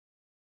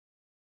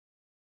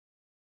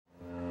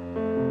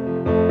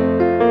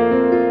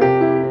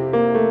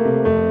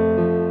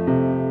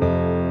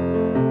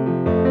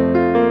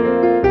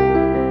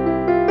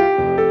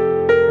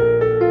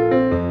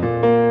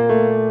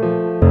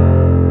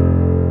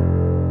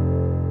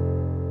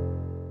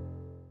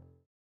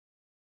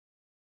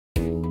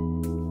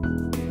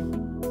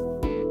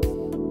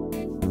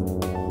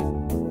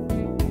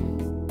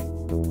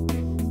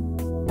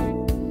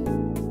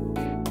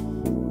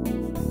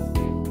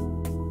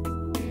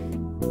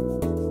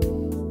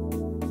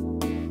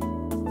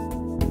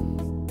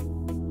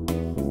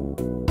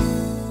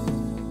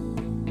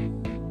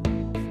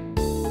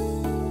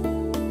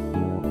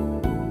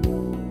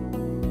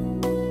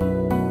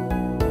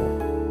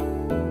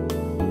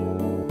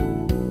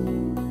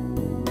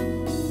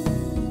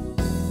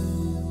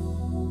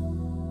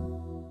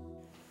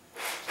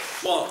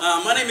Well,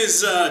 my name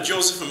is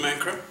Joseph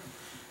Amamkrah.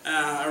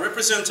 I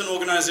represent an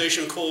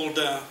organization called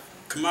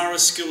Kamara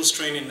Skills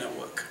Training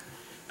Network.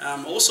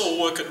 I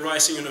also work at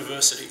Rice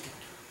University.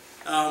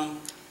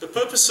 The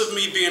purpose of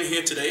me being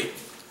here today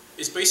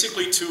is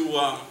basically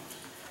to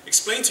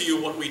explain to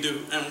you what we do.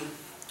 And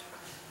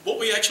what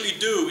we actually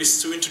do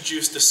is to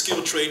introduce the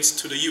skilled trades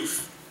to the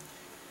youth.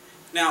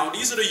 Now,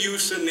 these are the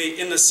youth in the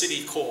inner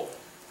city core,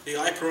 the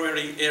high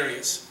priority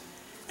areas.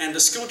 And the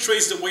skilled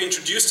trades that we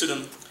introduce to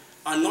them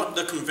are not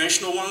the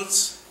conventional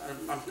ones.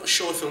 I'm not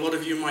sure if a lot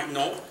of you might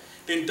know.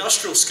 The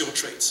industrial skilled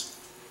trades.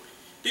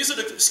 These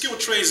are the skilled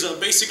trades that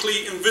are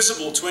basically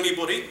invisible to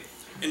anybody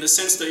in the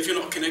sense that if you're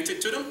not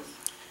connected to them.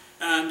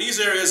 And these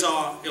areas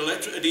are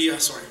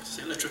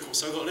electrical,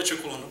 so I've got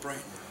electrical on the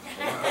brain.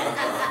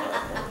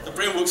 The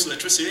brain works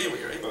electricity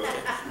anyway, right?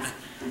 Okay.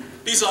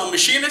 These are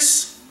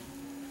machinists,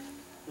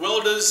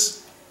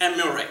 welders, and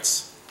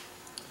millwrights.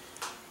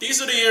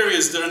 These are the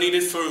areas that are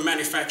needed for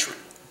manufacturing.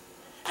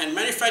 And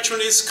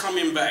manufacturing is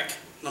coming back,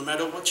 no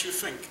matter what you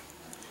think.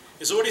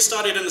 It's already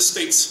started in the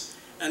States.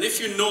 And if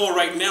you know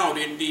right now,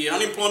 the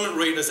unemployment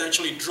rate has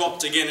actually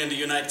dropped again in the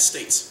United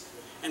States.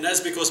 And that's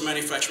because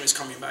manufacturing is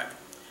coming back.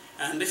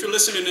 And if you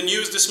listen to the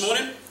news this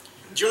morning,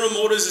 General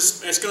Motors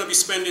is going to be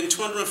spending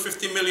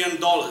 $250 million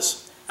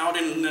out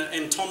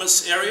in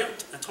Thomas area,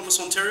 Thomas,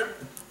 Ontario?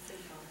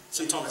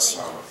 St.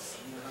 Thomas.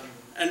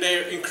 And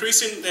they're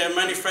increasing their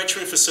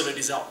manufacturing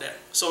facilities out there.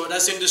 So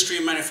that's industry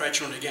and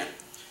manufacturing again.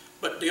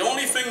 But the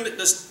only thing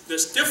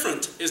that's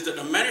different is that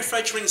the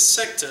manufacturing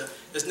sector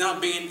is now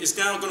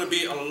going to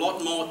be a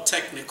lot more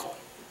technical.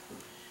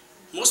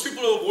 Most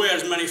people are aware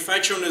as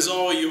manufacturing is,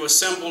 oh, you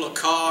assemble a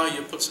car,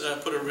 you put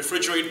a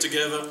refrigerator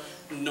together.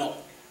 No.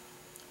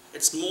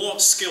 It's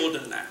more skilled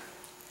than that.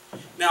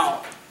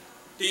 Now,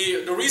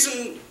 the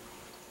reason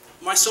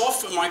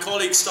myself and my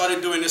colleagues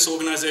started doing this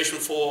organization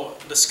for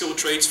the skilled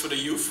trades for the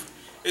youth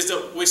is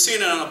that we're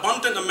seeing an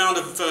abundant amount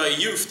of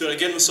youth that are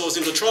getting themselves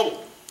into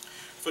trouble.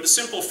 For the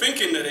simple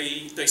thinking that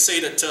they say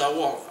that,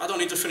 well, I don't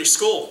need to finish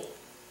school.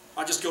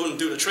 I just go and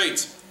do the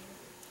trades.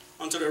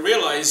 Until they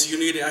realize you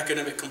need an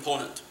academic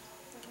component.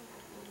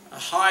 A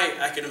high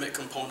academic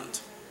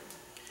component.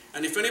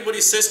 And if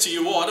anybody says to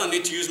you, oh, I don't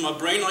need to use my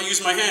brain, I'll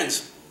use my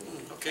hands.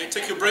 Okay,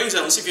 take your brains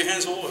out and see if your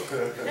hands will work.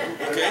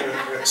 Okay,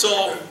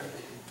 so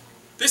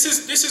this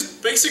is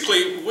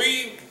basically,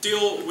 we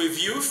deal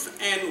with youth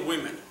and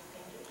women.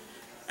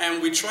 And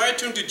we try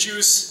to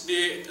introduce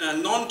the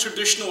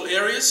non-traditional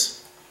areas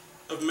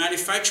of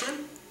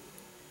manufacturing.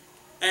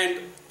 And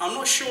I'm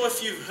not sure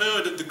if you've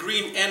heard of the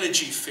green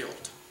energy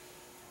field.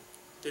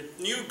 The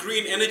new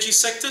green energy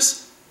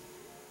sectors?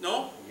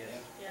 No?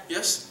 Yeah.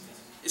 Yes?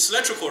 It's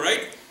electrical,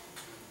 right?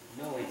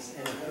 No, it's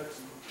energy.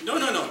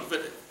 No,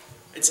 but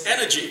it's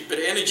energy, but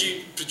the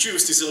energy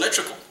produced is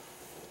electrical.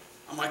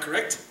 Am I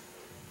correct?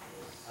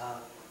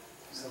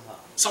 Somehow.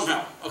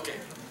 Somehow, okay.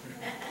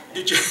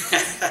 Did you?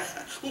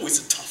 Oh,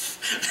 it's a tough.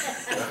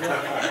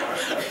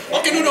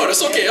 Okay, no,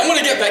 that's okay. I'm going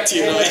to get back to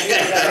you.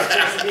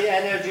 The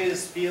energy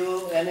is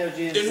fuel,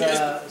 energy is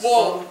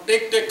well,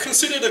 they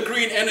consider the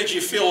green energy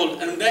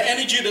field, and that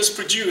energy that's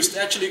produced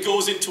actually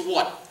goes into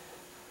what?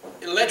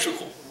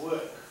 Electrical.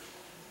 Work.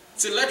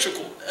 It's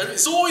electrical.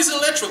 It's always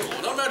electrical.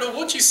 No matter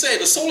what you say,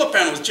 the solar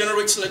panels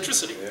generates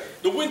electricity. Yeah.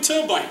 The wind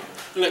turbine,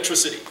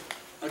 electricity.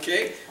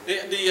 Okay?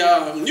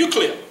 The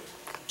nuclear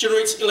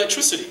generates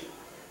electricity.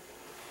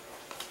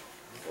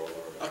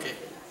 Okay.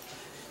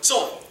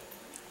 So,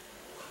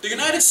 the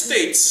United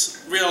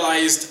States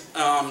realized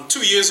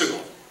 2 years ago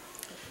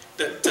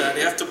that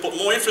they have to put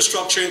more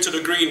infrastructure into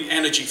the green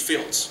energy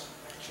fields.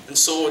 And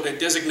so they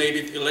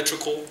designated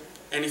electrical,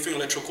 anything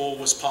electrical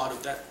was part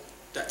of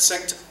that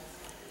sector.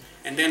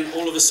 And then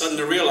all of a sudden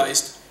they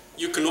realized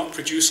you cannot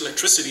produce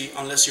electricity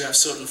unless you have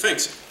certain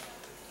things.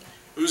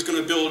 Who's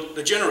going to build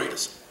the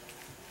generators?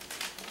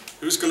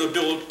 Who's going to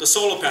build the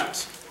solar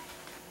panels?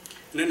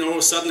 And then all of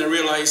a sudden they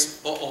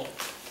realized, uh-oh,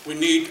 we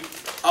need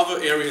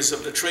other areas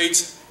of the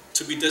trades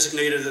to be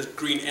designated as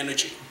green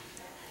energy.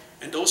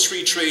 And those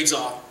three trades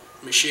are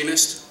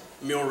machinist,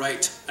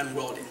 millwright, and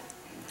welding.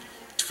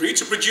 For you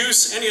to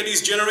produce any of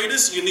these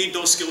generators, you need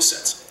those skill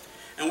sets.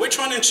 And we're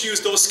trying to introduce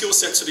those skill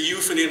sets to the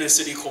youth in the inner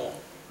city core.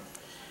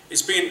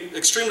 It's been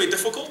extremely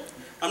difficult.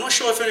 I'm not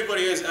sure if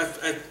anybody has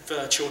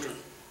children.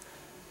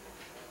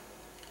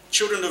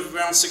 Children of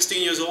around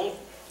 16 years old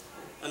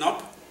and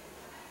up?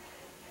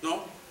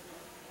 No?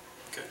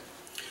 Okay.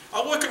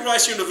 I work at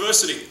Rice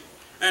University,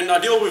 and I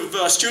deal with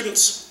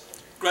students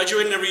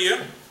graduating every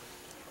year,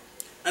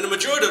 and the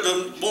majority of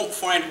them won't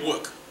find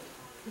work.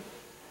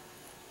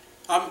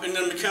 I'm in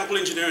the mechanical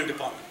engineering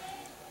department.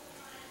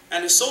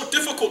 And it's so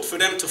difficult for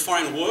them to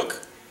find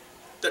work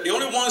that the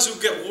only ones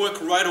who get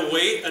work right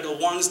away are the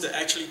ones that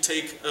actually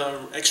take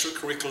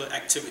extracurricular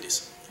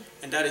activities.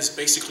 And that is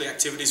basically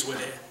activities where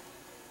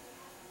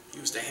they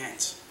use their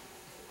hands.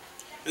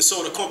 And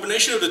so the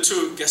combination of the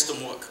two gets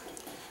them work.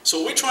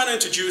 So we're trying to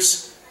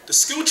introduce the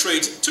skilled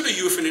trades to the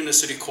youth in inner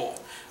city core.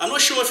 I'm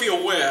not sure if you're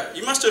aware,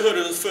 you must have heard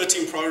of the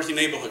 13 priority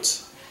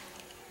neighborhoods.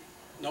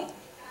 No?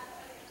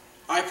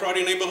 High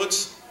priority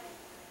neighborhoods?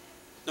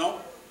 No?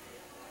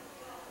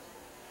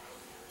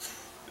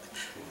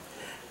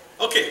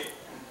 Okay.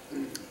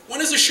 When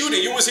there's a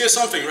shooting, you always hear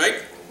something,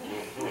 right?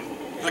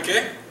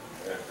 Okay?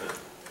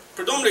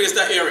 Predominantly is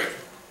that area.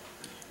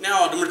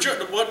 Now,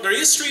 the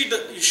history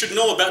that you should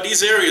know about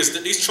these areas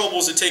that these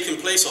troubles are taking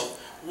place of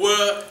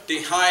were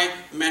the high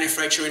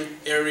manufacturing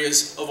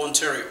areas of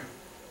Ontario.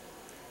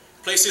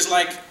 Places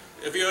like,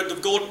 have you heard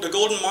of the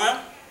Golden Mile?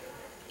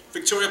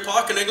 Victoria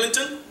Park in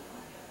Eglinton?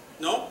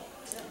 No?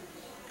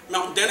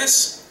 Mount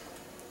Dennis?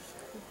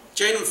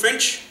 Jane and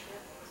Finch?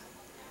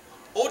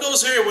 All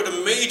those areas were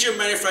the major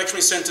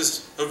manufacturing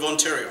centers of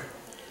Ontario.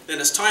 Then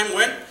as time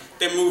went,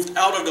 they moved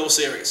out of those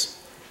areas.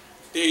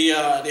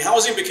 The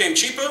housing became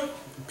cheaper,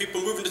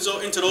 people moved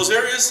into those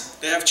areas,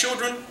 they have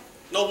children,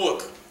 no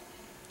work.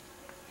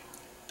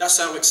 That's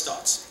how it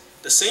starts.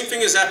 The same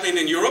thing is happening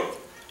in Europe,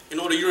 in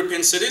all the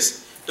European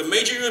cities. The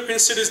major European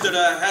cities that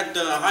had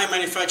high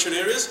manufacturing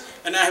areas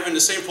are now having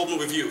the same problem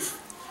with youth.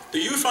 The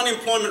youth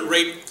unemployment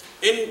rate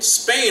in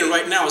Spain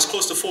right now is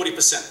close to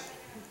 40%.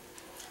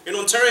 In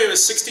Ontario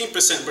it's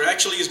 16%, but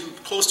actually is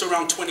close to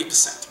around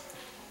 20%.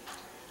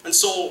 And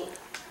so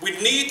we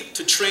need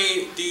to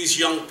train these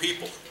young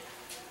people.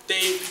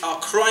 They are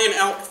crying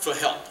out for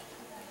help.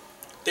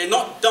 They're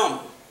not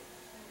dumb.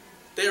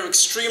 They're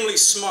extremely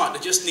smart. They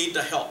just need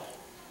the help.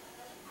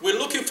 We're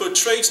looking for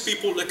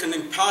tradespeople that can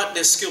impart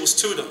their skills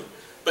to them,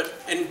 but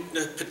in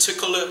a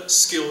particular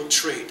skill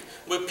trade.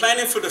 We're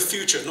planning for the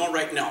future, not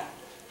right now.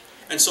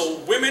 And so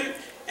women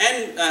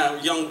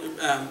and young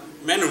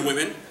men and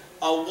women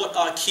are what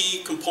our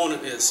key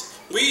component is.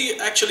 We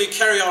actually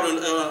carry out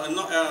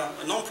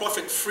a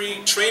non-profit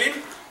free training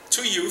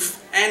to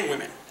youth and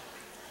women.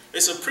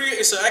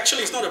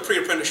 Actually, it's not a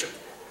pre-apprenticeship.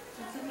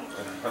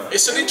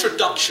 It's an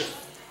introduction.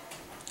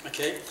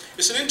 Okay?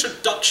 It's an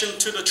introduction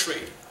to the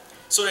trade.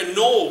 So they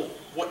know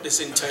what this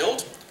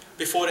entailed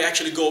before they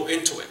actually go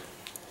into it.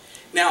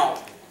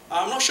 Now,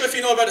 I'm not sure if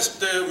you know about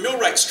the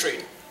millwrights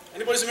trade.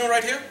 Anybody's a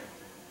millwright here?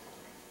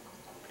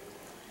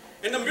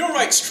 In the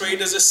millwrights trade,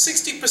 there's a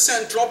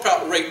 60%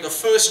 dropout rate the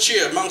first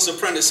year amongst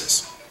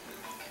apprentices.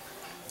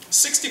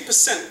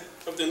 60%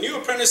 of the new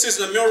apprentices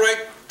in the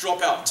millwright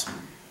drop out.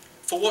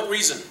 For what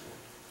reason?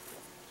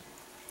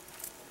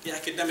 The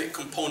academic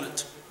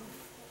component.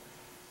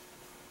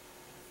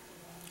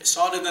 It's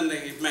harder than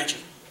they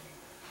imagine.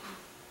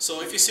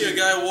 So if you see a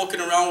guy walking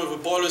around with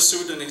a boiler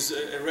suit and he's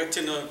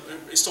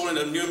installing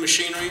a new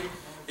machinery,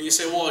 and you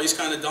say, well, he's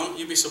kind of dumb,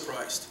 you'd be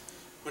surprised.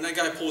 When that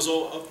guy goes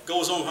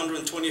on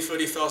 $120,000,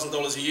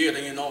 $30,000 a year,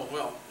 then you know,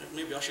 well,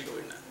 maybe I should go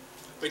in there.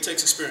 But it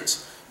takes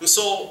experience. And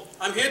so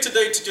I'm here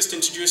today to just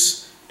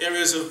introduce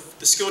areas of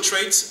the skilled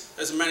trades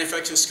as a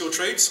manufacturing skilled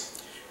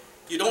trades.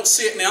 You don't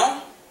see it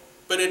now,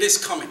 but it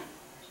is coming.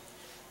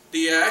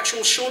 The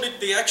actual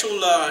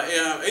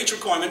age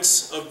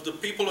requirements of the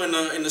people in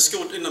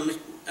the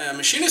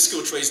machinist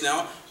skilled trades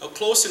now are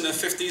close in their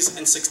 50s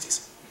and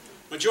 60s.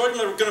 Majority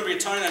of them are going to be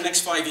retiring in the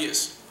next 5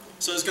 years.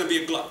 So there's going to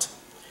be a glut.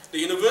 The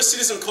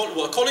universities and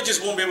colleges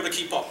won't be able to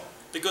keep up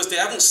because they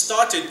haven't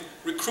started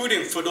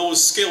recruiting for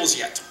those skills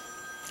yet.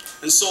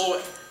 And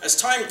so as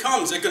time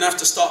comes, they're going to have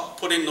to start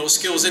putting those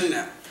skills in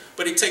there.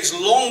 But it takes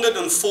longer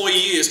than 4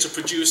 years to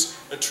produce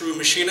a true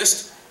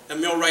machinist, a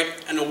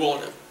millwright, and a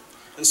welder.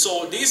 And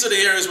so these are the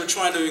areas we're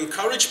trying to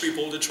encourage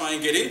people to try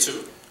and get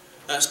into,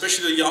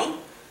 especially the young,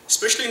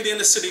 especially in the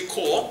inner city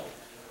core,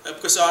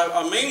 because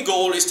our main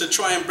goal is to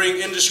try and bring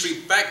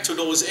industry back to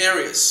those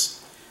areas.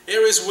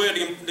 Areas where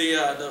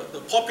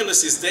the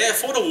populace is there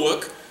for the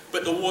work,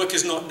 but the work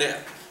is not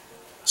there.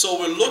 So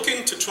we're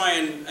looking to try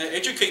and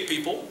educate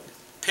people,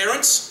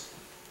 parents,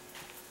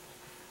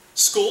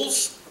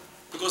 schools,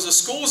 because the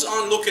schools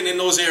aren't looking in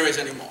those areas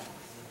anymore.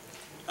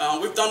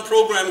 We've done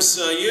programs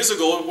years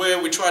ago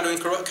where we try to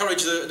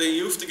encourage the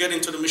youth to get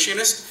into the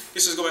machinist.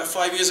 This is about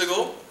 5 years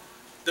ago.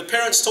 The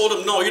parents told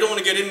them, no, you don't want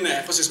to get in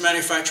there because it's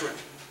manufacturing.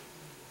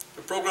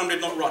 The program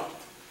did not run.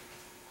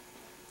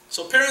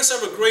 So parents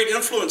have a great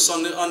influence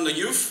on the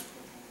youth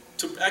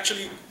to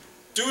actually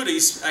do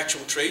these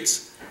actual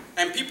trades.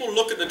 And people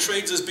look at the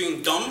trades as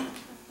being dumb.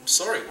 I'm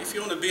sorry, if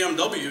you own a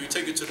BMW, you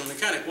take it to the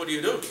mechanic, what do?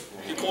 You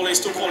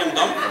still call him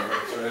dumb?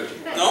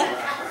 No?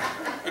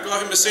 You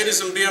drive a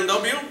Mercedes and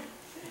BMW?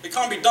 It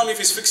can't be dumb if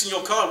he's fixing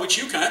your car, which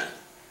you can't.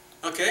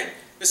 Okay?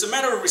 It's a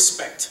matter of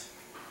respect.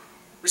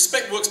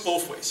 Respect works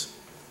both ways.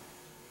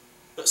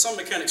 But some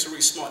mechanics are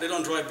really smart. They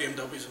don't drive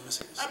BMWs and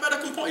Mercedes. How about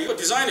a component? You got to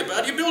design it, but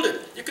how do you build it?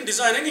 You can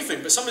design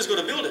anything, but somebody's got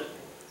to build it.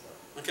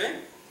 Okay?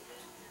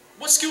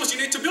 What skills do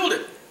you need to build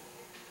it?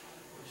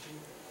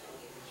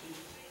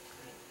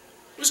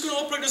 Who's going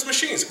to operate those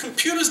machines?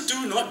 Computers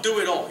do not do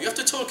it all. You have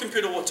to tell a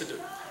computer what to do.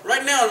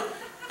 Right now,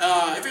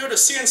 have you heard of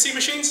CNC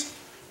machines?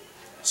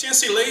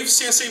 CNC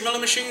lathes, CNC milling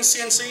machines,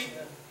 CNC?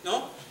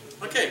 No?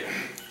 Okay.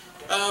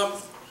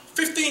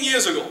 15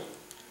 years ago,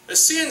 a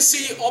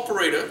CNC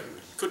operator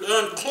could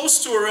earn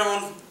close to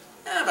around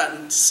about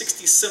 $60,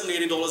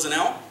 $70, $80 an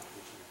hour.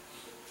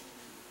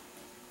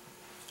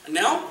 And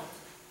now,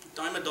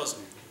 dime a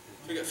dozen.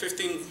 If you get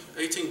 $15,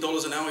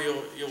 $18 an hour,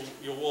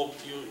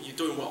 you're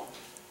doing well.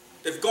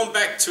 They've gone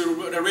back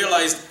to, they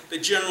realized the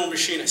general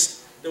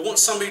machinist. They want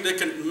somebody that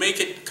can make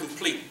it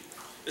complete.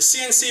 The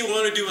CNC will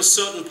only do a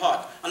certain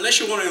part, unless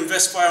you want to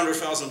invest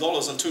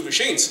 $500,000 on 2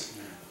 machines.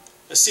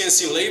 A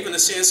CNC lathe and a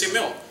CNC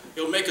mill.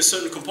 It'll make a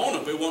certain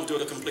component, but it won't do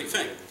the complete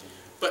thing.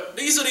 But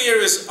these are the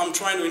areas I'm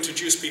trying to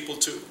introduce people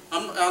to.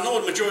 I know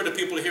the majority of the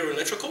people here are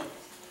electrical,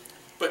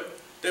 but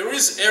there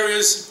is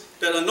areas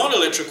that are not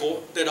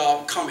electrical that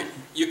are coming.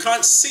 You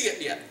can't see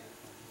it yet.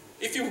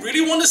 If you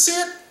really want to see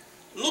it,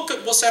 look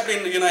at what's happening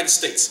in the United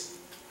States.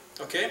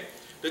 Okay?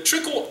 The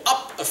trickle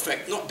up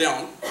effect, not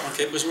down,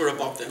 okay, because we're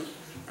above them,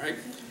 right,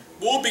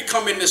 will be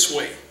coming this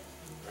way.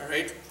 All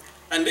right?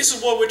 And this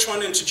is what we're trying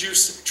to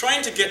introduce,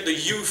 trying to get the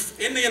youth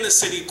in the inner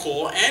city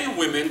core and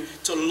women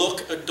to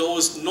look at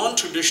those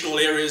non-traditional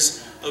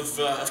areas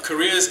of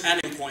careers and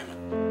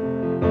employment.